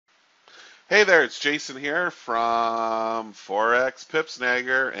Hey there, it's Jason here from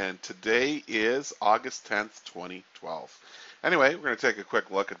 4XPipSnager, and today is August 10th, 2012. Anyway, we're going to take a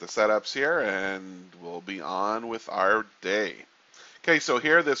quick look at the setups here, and we'll be on with our day. Okay, so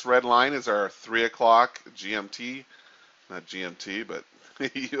here, this red line is our 3 o'clock GMT, not GMT, but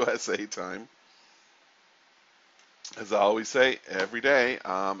USA time. As I always say, every day.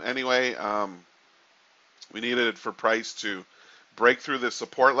 We needed it for price to break through the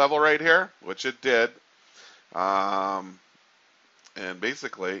support level right here, which it did. Um, and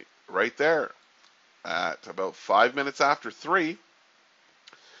basically, right there at about 5 minutes after 3,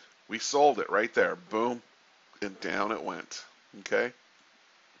 we sold it right there. Boom, and down it went. Okay,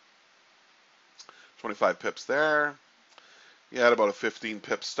 25 pips there. You had about a 15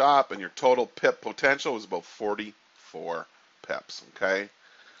 pip stop, and your total pip potential was about 44 pips. Okay,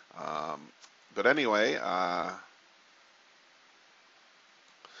 um, but anyway,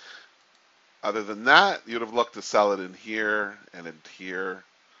 other than that, you'd have looked to sell it in here and in here,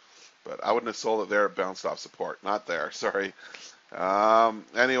 but I wouldn't have sold it there. It bounced off support. Not there, sorry.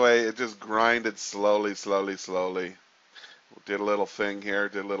 Anyway, it just grinded slowly, slowly, slowly. Did a little thing here,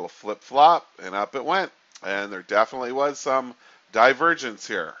 did a little flip-flop, and up it went. And there definitely was some divergence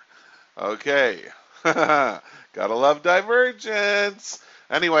here. Okay. Gotta love divergence.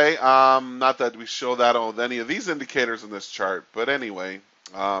 Anyway, not that we show that on any of these indicators in this chart, but anyway,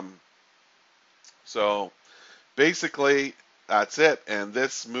 so basically, that's it. And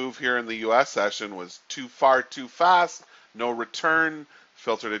this move here in the US session was too far, too fast. No return.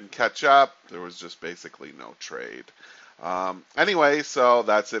 Filter didn't catch up. There was just basically no trade. Anyway, so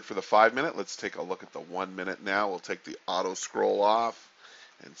that's it for the 5 minute. Let's take a look at the 1 minute now. We'll take the auto scroll off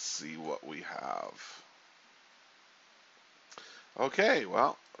and see what we have. Okay,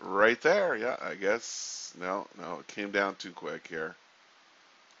 well, right there. Yeah, I guess. No, it came down too quick here.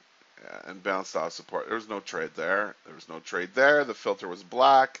 And bounced off support. There was no trade there. There was no trade there. The filter was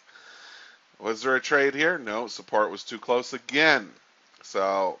black. Was there a trade here? No, support was too close again.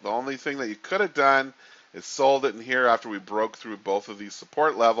 So the only thing that you could have done is sold it in here after we broke through both of these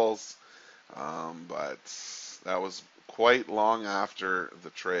support levels. But that was quite long after the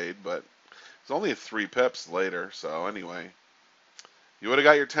trade, but it was only 3 pips later. So anyway, you would have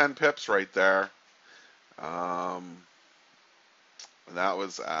got your 10 pips right there. And that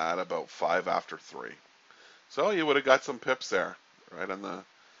was at about 5 after 3. So you would have got some pips there, right on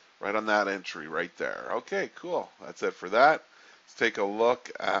that entry right there. Okay, cool. That's it for that. Let's take a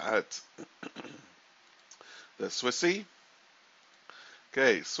look at the Swissy.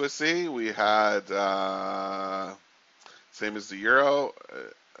 Okay, Swissy, we had same as the Euro,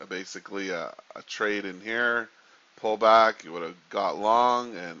 basically a trade in here, pullback. You would have got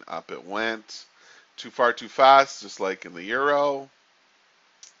long and up it went. Too far, too fast, just like in the Euro.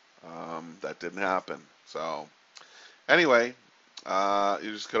 That didn't happen. So anyway,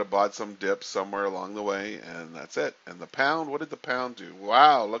 you just could have bought some dips somewhere along the way, and that's it. And the pound, what did the pound do?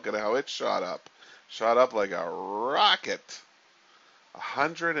 Wow, look at how it shot up. Shot up like a rocket.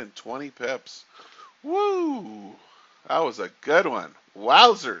 120 pips. Woo! That was a good one.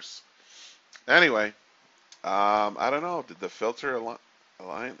 Wowzers. Anyway, I don't know. Did the filter align?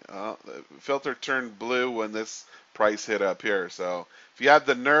 The filter turned blue when this price hit up here. So if you had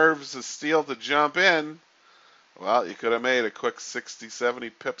the nerves of steel to jump in, well, you could have made a quick 60,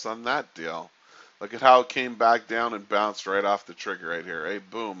 70 pips on that deal. Look at how it came back down and bounced right off the trigger right here. Hey,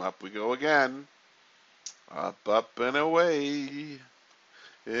 boom, up we go again. Up, and away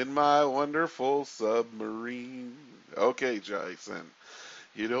in my wonderful submarine. Okay, Jason,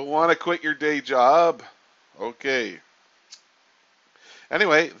 you don't want to quit your day job. Okay.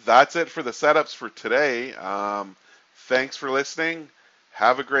 Anyway, that's it for the setups for today. Thanks for listening.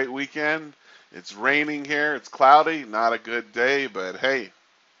 Have a great weekend. It's raining here. It's cloudy. Not a good day, but hey,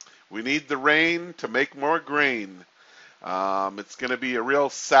 we need the rain to make more grain. It's going to be a real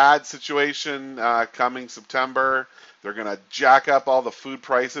sad situation coming September. They're going to jack up all the food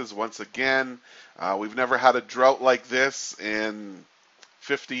prices once again. We've never had a drought like this in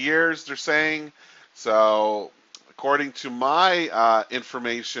 50 years, they're saying. So according to my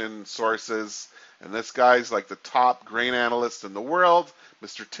information sources, and this guy's like the top grain analyst in the world,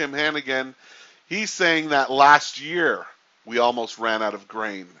 Mr. Tim Hannigan, he's saying that last year we almost ran out of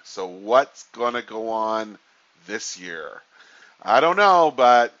grain. So what's going to go on this year? I don't know,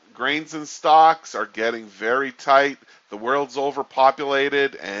 but grains and stocks are getting very tight. The world's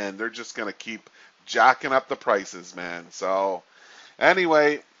overpopulated, and they're just going to keep jacking up the prices, man. So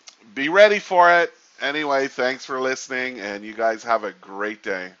anyway, be ready for it. Anyway, thanks for listening, and you guys have a great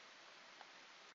day.